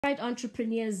Right,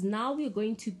 entrepreneurs, now we're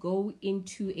going to go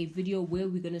into a video where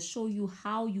we're going to show you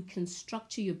how you can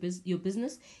structure your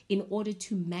business in order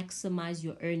to maximize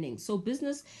your earnings. So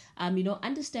business,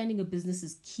 understanding a business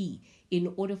is key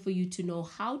in order for you to know,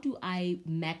 how do I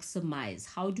maximize?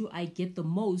 How do I get the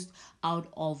most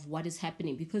out of what is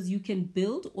happening? Because you can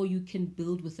build, or you can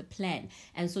build with a plan.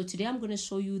 And so today I'm going to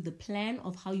show you the plan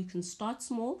of how you can start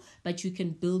small, but you can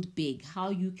build big,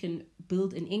 how you can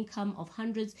build an income of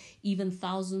hundreds, even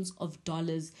thousands of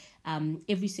dollars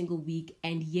every single week.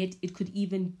 And yet it could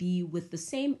even be with the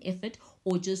same effort,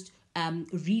 or just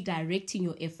redirecting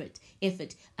your effort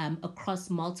across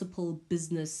multiple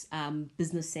business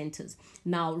centers.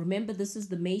 Now, remember, this is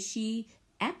the Meishi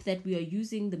app that we are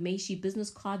using, the Meishi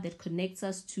business card that connects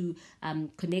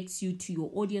you to your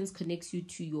audience, connects you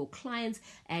to your clients.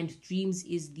 And Dreams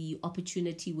is the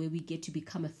opportunity where we get to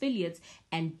become affiliates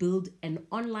and build an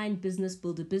online business,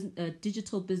 build a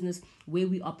digital business where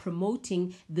we are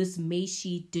promoting this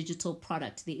Meishi digital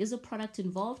product. There is a product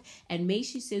involved, and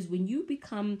Meishi says when you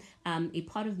become a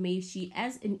part of Meishi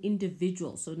as an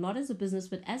individual, so not as a business,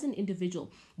 but as an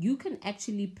individual, you can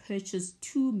actually purchase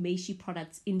 2 Meishi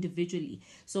products individually.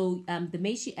 So the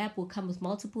Meishi app will come with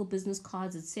multiple business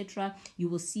cards, etc. You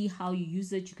will see how you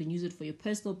use it. You can use it for your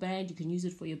personal brand, you can use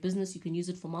it for your business, you can use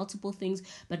it for multiple things.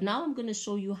 But now I'm going to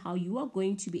show you how you are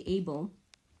going to be able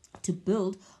to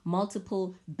build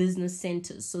multiple business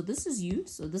centers. So this is you.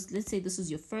 So let's say this is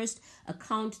your first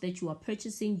account that you are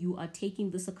purchasing. You are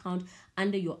taking this account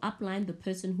under your upline, the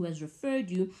person who has referred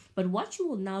you. But what you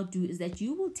will now do is that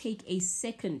you will take a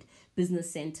second business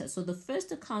center. So the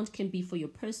first account can be for your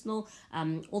personal,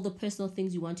 all the personal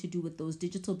things you want to do with those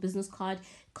digital business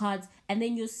cards. And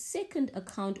then your second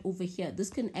account over here, this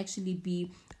can actually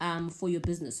be for your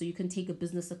business. So you can take a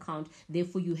business account.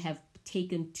 Therefore, you have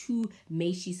taken 2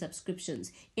 Meishi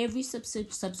subscriptions. Every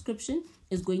subscription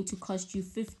is going to cost you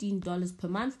 $15 per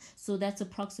month. So that's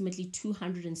approximately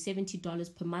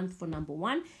 $270 per month for number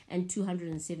 1, and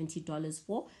 $270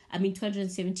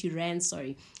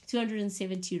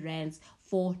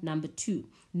 for number 2.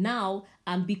 Now,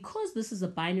 because this is a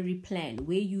binary plan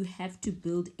where you have to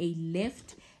build a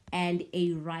left and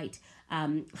a right,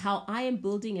 how I am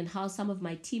building and how some of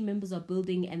my team members are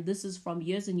building, and this is from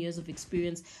years and years of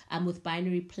experience with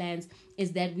binary plans,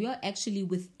 is that we are actually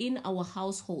within our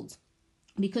households.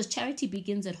 Because charity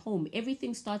begins at home.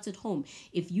 Everything starts at home.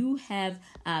 If you have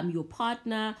your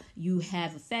partner, you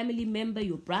have a family member,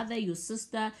 your brother, your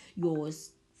sister, your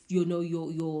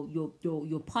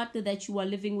partner that you are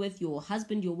living with, your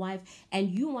husband, your wife, and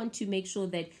you want to make sure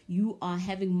that you are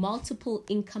having multiple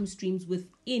income streams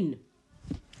within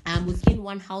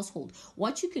one household.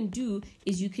 What you can do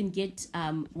is you can get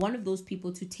one of those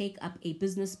people to take up a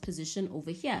business position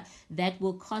over here that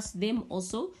will cost them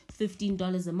also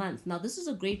 $15 a month. Now, this is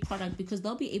a great product because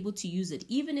they'll be able to use it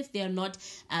even if they're not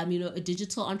a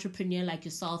digital entrepreneur like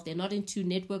yourself. They're not into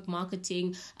network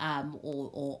marketing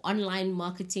or online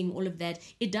marketing, all of that.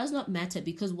 It does not matter,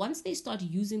 because once they start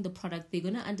using the product, they're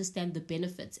going to understand the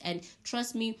benefits. And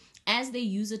trust me, as they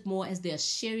use it more, as they are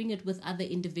sharing it with other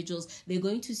individuals, they're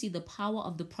going to see the power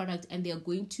of the product, and they are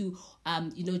going to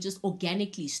just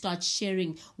organically start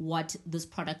sharing what this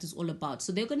product is all about.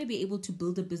 So they're going to be able to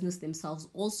build a business themselves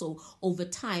also over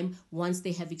time once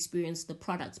they have experienced the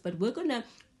product. But we're going to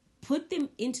put them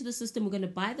into the system. We're going to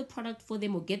buy the product for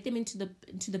them or get them into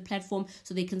the platform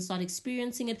so they can start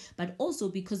experiencing it, but also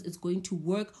because it's going to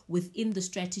work within the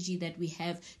strategy that we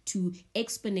have to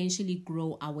exponentially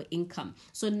grow our income.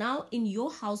 So now in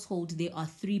your household, there are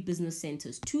 3 business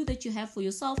centers, 2 that you have for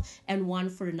yourself and 1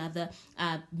 for another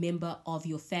member of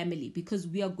your family, because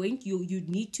we are going to, you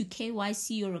need to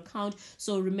KYC your account.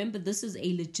 So remember, this is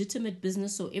a legitimate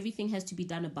business, so everything has to be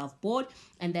done above board,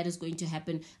 and that is going to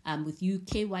happen with you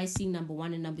KYC number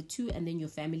 1 and number 2, and then your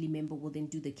family member will then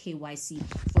do the KYC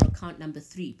for account number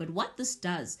 3. But what this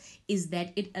does is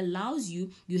that it allows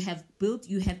you have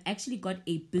actually got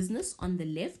a business on the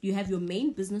left, you have your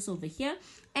main business over here,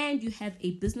 and you have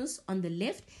a business on the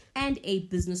left and a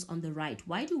business on the right.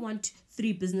 Why do you want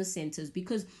 3 business centers?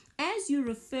 Because as you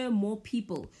refer more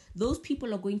people, those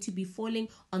people are going to be falling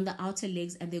on the outer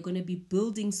legs, and they're going to be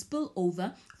building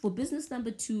spillover for business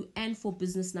number 2 and for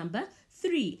business number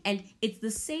 3. And it's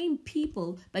the same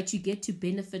people, but you get to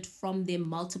benefit from them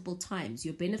multiple times.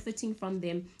 You're benefiting from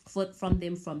them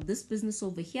from this business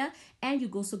over here, and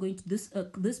you're also going to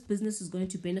this business is going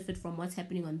to benefit from what's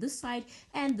happening on this side,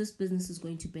 and this business is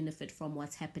going to benefit from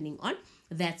what's happening on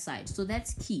that side. So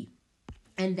that's key.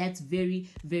 And that's very,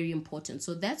 very important.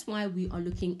 So that's why we are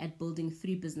looking at building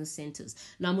 3 business centers.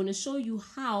 Now I'm going to show you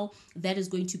how that is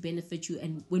going to benefit you.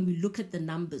 And when we look at the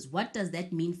numbers, what does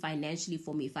that mean financially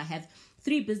for me? If I have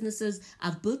 3 businesses,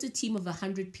 I've built a team of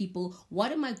 100 people,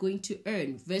 what am I going to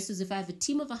earn? Versus if I have a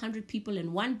team of 100 people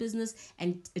in one business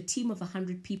and a team of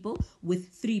 100 people with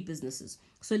 3 businesses.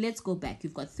 So let's go back.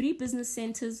 You've got 3 business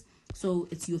centers. So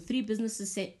it's your 3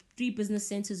 businesses, 3 business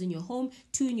centers in your home,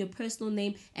 2 in your personal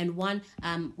name, and 1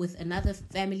 with another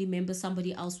family member,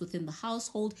 somebody else within the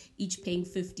household, each paying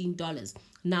 $15.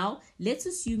 Now, let's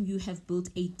assume you have built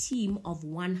a team of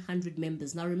 100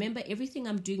 members. Now, remember, everything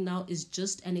I'm doing now is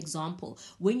just an example.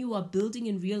 When you are building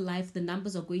in real life, the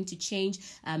numbers are going to change.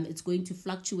 It's going to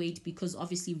fluctuate because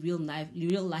obviously real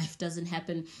life doesn't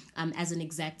happen as an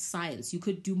exact science. You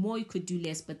could do more, you could do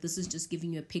less, but this is just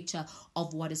giving you a picture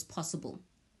of what is possible.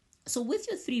 So with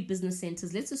your 3 business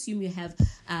centers, let's assume you have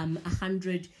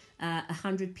 100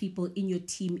 people in your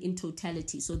team in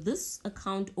totality. So this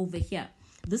account over here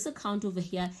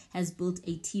has built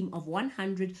a team of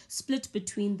 100 split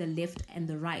between the left and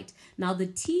the right. Now the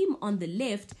team on the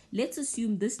left, let's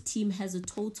assume this team has a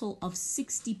total of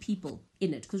 60 people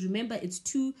in it. Because remember, it's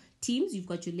 2 teams. You've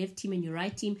got your left team and your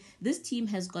right team. This team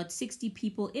has got 60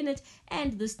 people in it,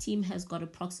 and this team has got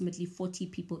approximately 40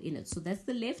 people in it. So that's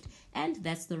the left and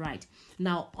that's the right.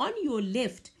 Now on your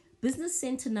left, business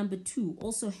center number 2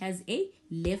 also has a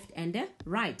left and a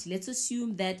right. Let's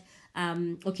assume that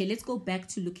okay, let's go back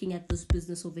to looking at this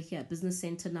business over here, business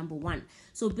center number 1.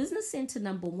 So business center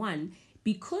number 1,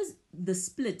 because the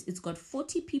split, it's got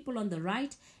 40 people on the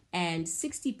right and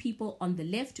 60 people on the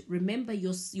left. Remember,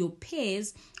 your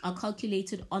pairs are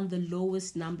calculated on the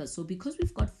lowest number. So because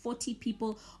we've got 40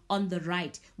 people on the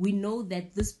right, we know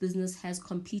that this business has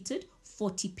completed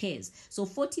 40 pairs. So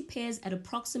 40 pairs at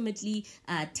approximately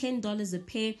 $10 a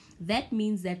pair. That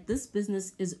means that this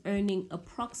business is earning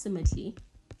approximately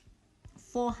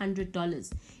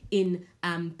 $400 in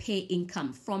pay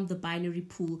income from the binary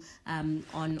pool on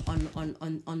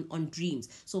Dreams.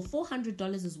 So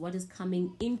 $400 is what is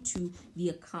coming into the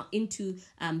account, into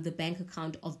the bank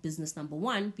account of business number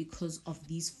 1 because of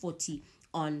these 40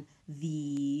 on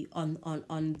the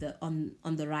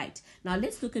right. Now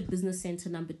let's look at business center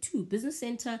number 2. Business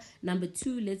center number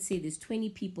 2, let's say there's 20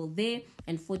 people there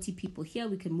and 40 people here.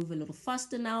 We can move a little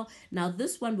faster now. Now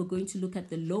this one, we're going to look at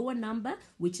the lower number,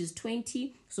 which is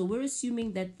 20. So we're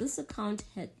assuming that this account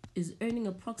is earning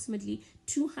approximately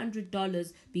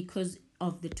 $200 because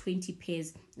of the 20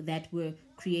 pairs that were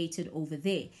created over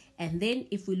there. And then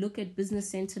if we look at business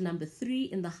center number 3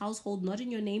 in the household, not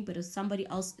in your name, but as somebody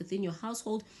else within your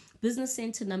household, business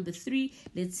center number 3,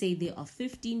 let's say there are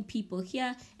 15 people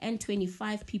here and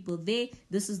 25 people there.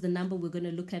 This is the number we're going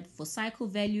to look at for cycle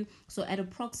value. So at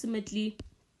approximately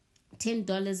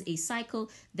 $10 a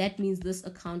cycle, that means this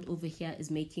account over here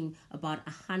is making about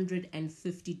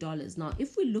 $150. Now,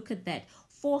 if we look at that,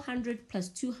 400 plus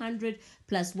 200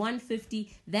 plus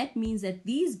 150, that means that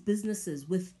these businesses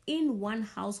within one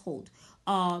household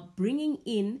are bringing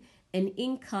in an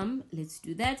income, let's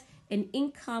do that, an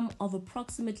income of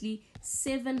approximately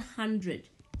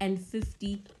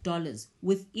 $750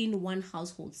 within one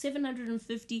household.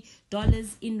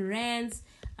 $750 in rands,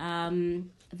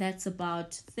 that's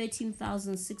about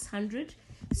 13,600.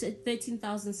 So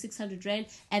 13,600 Rand,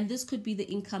 and this could be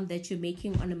the income that you're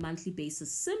making on a monthly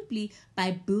basis simply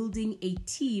by building a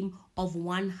team of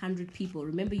 100 people.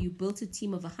 Remember, you built a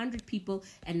team of 100 people,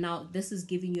 and now this is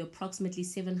giving you approximately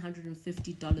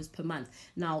 $750 per month.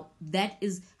 Now, that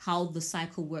is how the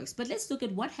cycle works. But let's look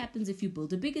at what happens if you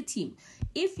build a bigger team.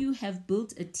 If you have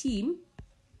built a team,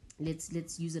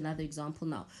 let's use another example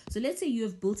now. So let's say you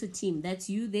have built a team, that's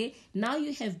you there. Now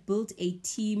you have built a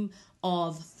team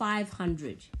of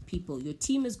 500 people. Your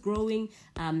team is growing.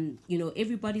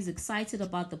 Everybody's excited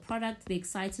about the product. They're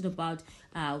excited about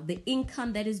the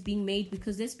income that is being made,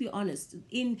 because let's be honest,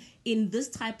 in this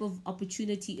type of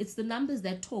opportunity, it's the numbers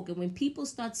that talk. And when people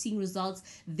start seeing results,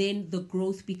 then the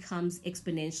growth becomes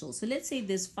exponential. So let's say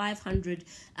there's 500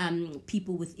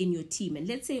 people within your team. And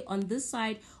let's say on this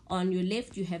side, on your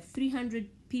left, you have 300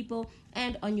 people,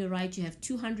 and on your right you have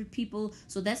 200 people.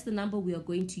 So that's the number we are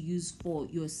going to use for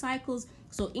your cycles.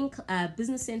 So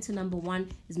business center number 1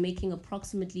 is making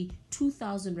approximately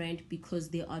 2,000 Rand because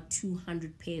there are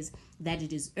 200 pairs that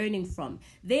it is earning from.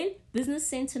 Then business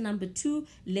center number 2,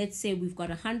 let's say we've got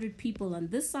 100 people on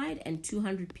this side and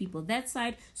 200 people that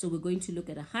side. So we're going to look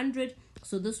at 100.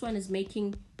 So this one is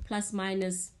making plus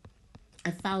minus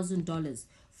 $1,000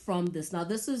 from this. Now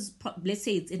this is, let's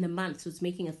say it's in a month, so it's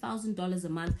making $1,000 a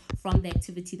month from the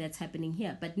activity that's happening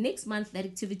here. But next month that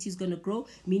activity is going to grow,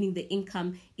 meaning the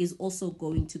income is also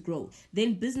going to grow.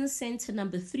 Then business center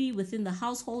number 3 within the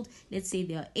household, let's say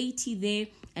there are 80 there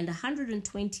and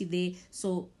 120 there,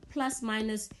 so plus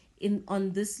minus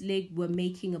on this leg we're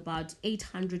making about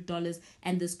 $800,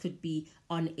 and this could be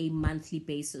on a monthly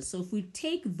basis. So if we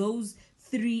take those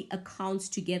 3 accounts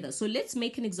together, so let's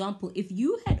make an example. If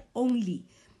you had only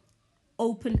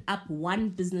opened up one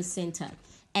business center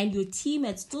and your team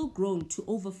had still grown to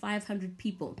over 500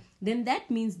 people, then that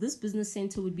means this business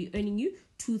center would be earning you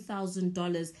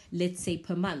 $2,000, let's say,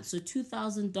 per month. So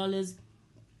 $2,000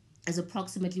 is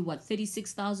approximately what,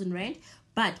 36,000 Rand.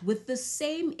 But with the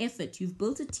same effort, you've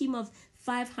built a team of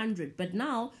 500, but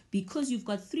now because you've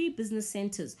got 3 business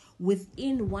centers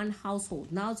within one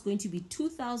household, now it's going to be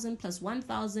 2,000 plus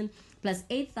 1,000 plus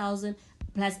 8,000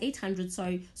 plus 800,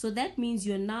 sorry. So that means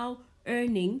you're now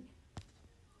earning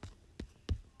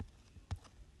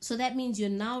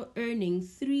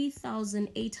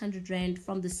 3,800 Rand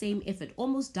from the same effort,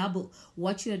 almost double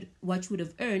what you would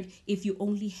have earned if you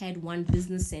only had one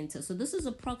business center. So this is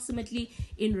approximately,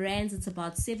 in rands, it's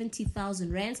about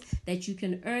 70,000 rands that you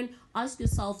can earn. Ask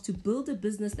yourself, to build a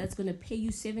business that's going to pay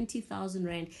you 70,000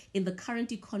 Rand in the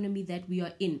current economy that we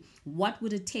are in, what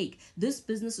would it take? This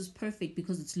business is perfect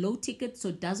because it's low ticket, so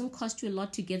it doesn't cost you a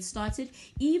lot to get started.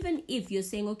 Even if you're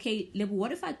saying, okay, Lebo,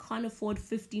 what if I can't afford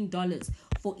 $15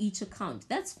 for each account?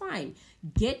 That's fine.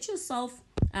 Get yourself,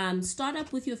 start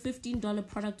up with your $15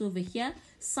 product over here,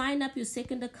 sign up your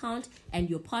second account and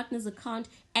your partner's account,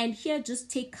 and here just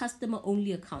take customer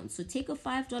only accounts. So take a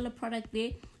 $5 product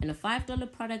there and a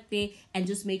 $5 product there, and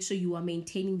just make sure you are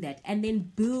maintaining that, and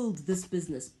then build this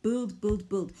business. Build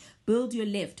your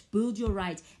left, build your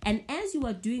right. And as you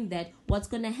are doing that, what's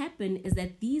going to happen is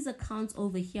that these accounts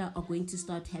over here are going to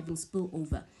start having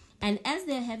spillover. And as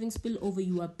they're having spillover,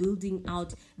 you are building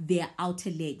out their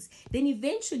outer legs. Then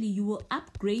eventually you will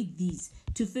upgrade these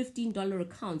to $15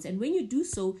 accounts. And when you do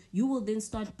so, you will then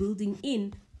start building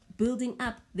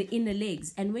up the inner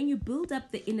legs. And when you build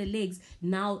up the inner legs,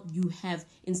 now you have,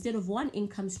 instead of one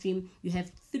income stream, you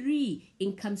have 3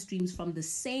 income streams from the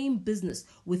same business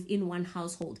within one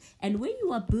household. And when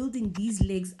you are building these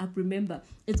legs up, remember,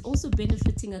 it's also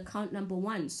benefiting account number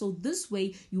 1. So this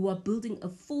way you are building a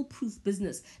foolproof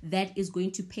business that is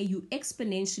going to pay you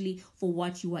exponentially for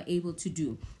what you are able to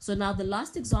do. So now the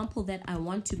last example that I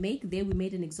want to make, there we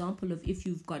made an example of if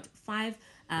you've got 500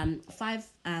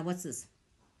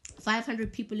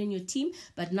 people in your team.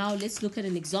 But now let's look at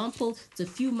an example. It's a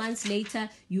few months later,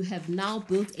 you have now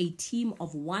built a team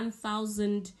of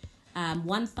 1,000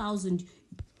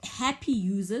 happy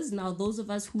users. Now, those of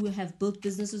us who have built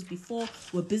businesses before,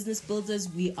 we're business builders,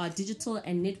 we are digital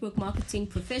and network marketing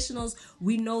professionals.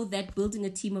 We know that building a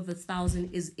team of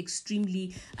 1,000 is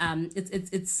extremely,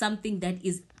 it's something that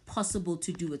is possible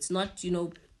to do. It's not,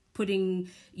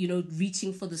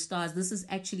 reaching for the stars. This is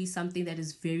actually something that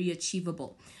is very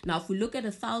achievable. Now, if we look at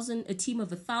a team of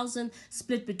 1,000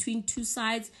 split between 2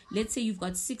 sides, let's say you've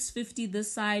got 650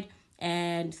 this side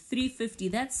and 350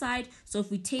 that side. So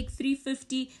if we take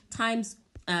 350 times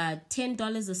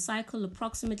 $10 a cycle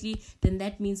approximately, then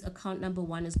that means account number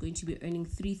 1 is going to be earning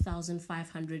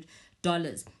 $3,500.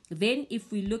 Then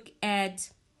if we look at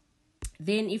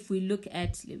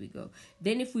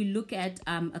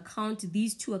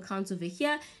these 2 accounts over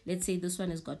here, let's say this one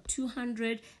has got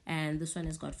 200 and this one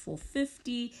has got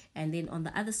 450, and then on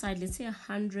the other side, let's say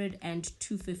 100 and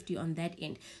 250 on that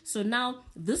end. So now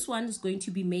this one is going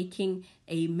to be making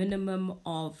a minimum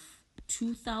of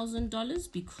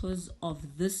 $2,000 because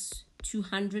of this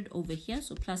 200 over here.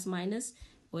 So plus minus,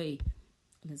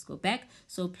 let's go back.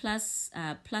 So plus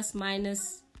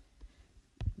minus,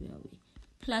 where are we?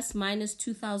 Plus minus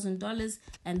 $2,000,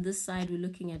 and this side we're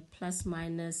looking at plus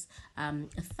minus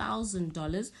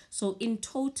 $1,000. So in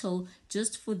total,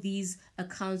 just for these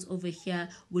accounts over here,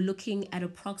 we're looking at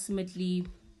approximately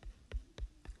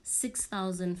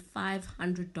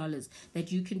 $6,500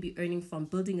 that you can be earning from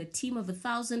building a team of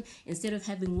 1,000. Instead of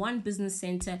having one business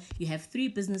center, you have 3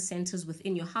 business centers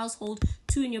within your household,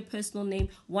 2 in your personal name,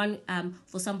 1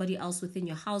 for somebody else within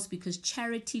your house, because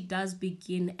charity does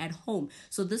begin at home.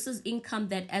 So this is income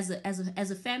that as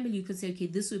a family you could say, okay,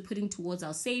 this we're putting towards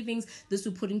our savings, this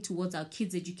we're putting towards our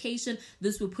kids' education,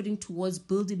 this we're putting towards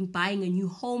buying a new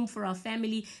home for our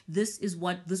family. This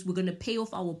we're going to pay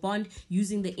off our bond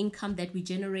using the income that we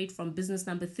generate from business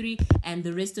number 3, and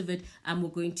the rest of it we're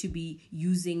going to be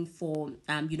using for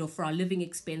for our living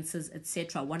expenses,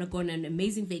 etc. Want to go on an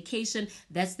amazing vacation,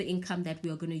 that's the income that we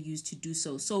are going to use to do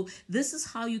so. So this is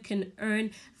how you can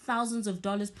earn thousands of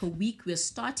dollars per week. We're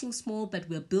starting small, but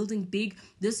we're building big.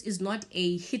 This is not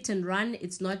a hit and run.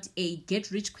 It's not a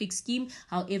get rich quick scheme.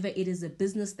 However, it is a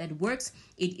business that works.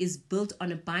 It is built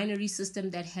on a binary system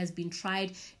that has been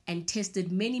tried and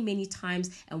tested many, many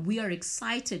times. And we are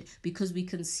excited because we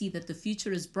can see that the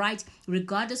future is bright,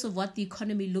 regardless of what the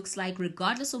economy looks like,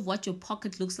 regardless of what your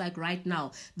pocket looks like right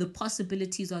now. The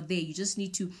possibilities are there. You just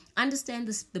need to understand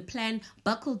the plan,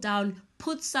 buckle down,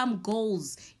 put some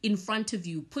goals in front of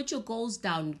you. Put your goals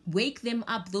down. Wake them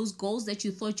up. Those goals that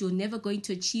you thought you're never going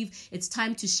to achieve, it's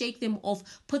time to shake them off.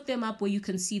 Put them up where you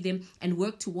can see them and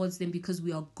work towards them, because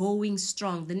we are going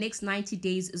strong. The next 90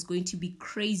 days is going to be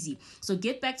crazy. So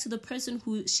get back to the person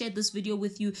who shared this video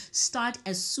with you. Start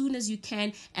as soon as you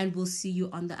can, and we'll see you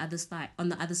on the other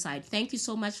side. Thank you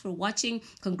so much for watching.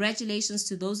 Congratulations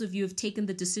to those of you who have taken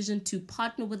the decision to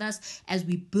partner with us as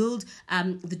we build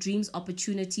the dreams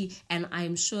opportunity. And I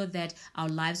am sure that our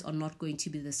lives are not going to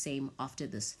be the same after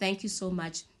this. Thank you so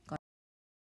much.